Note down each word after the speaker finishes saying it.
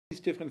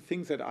different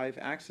things that I have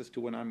access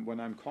to when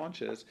I'm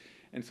conscious,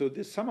 and so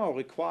this somehow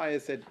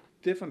requires that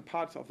different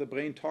parts of the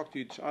brain talk to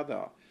each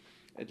other,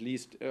 at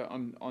least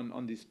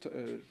on these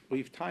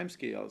brief time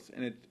scales.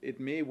 And it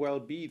may well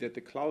be that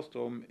the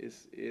claustrum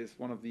is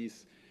one of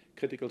these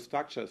critical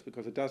structures,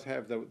 because it does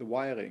have the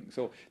wiring.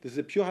 So this is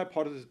a pure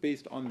hypothesis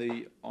based on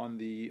the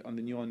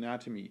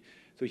neuroanatomy.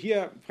 So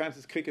here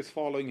Francis Crick is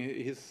following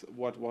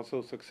what was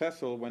so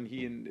successful when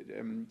he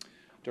and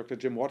Dr.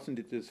 Jim Watson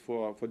did this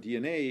for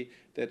DNA,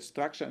 that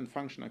structure and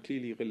function are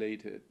clearly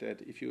related.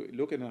 That if you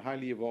look at a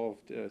highly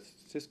evolved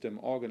system,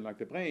 organ like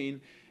the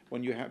brain,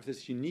 when you have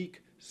this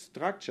unique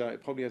structure,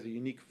 it probably has a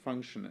unique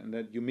function, and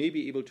that you may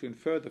be able to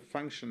infer the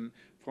function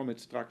from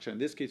its structure. In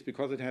this case,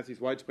 because it has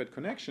this widespread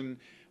connection,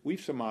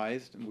 we've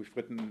surmised, and we've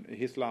written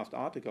his last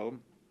article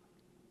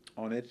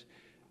on it,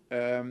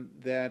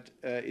 that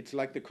it's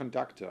like the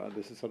conductor.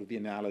 This is sort of the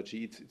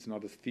analogy. It's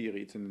not a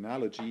theory, it's an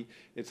analogy.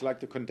 It's like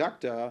the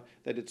conductor,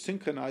 that it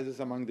synchronizes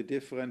among the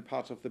different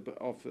parts of the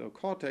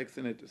cortex,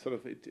 and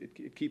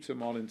it keeps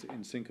them all in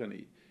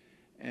synchrony.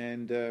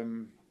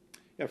 And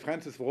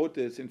Francis wrote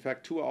this, in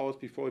fact, 2 hours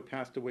before he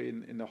passed away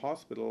in the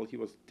hospital. He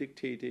was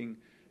dictating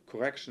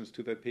corrections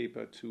to that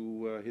paper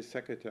to his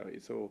secretary.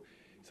 So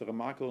he's a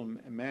remarkable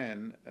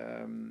man.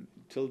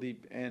 Till the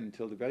end,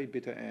 till the very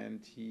bitter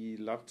end, he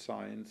loved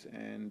science,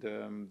 and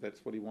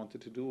that's what he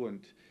wanted to do.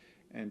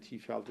 And he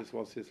felt this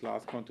was his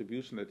last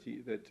contribution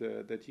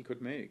that he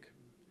could make.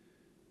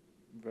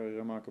 Very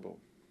remarkable.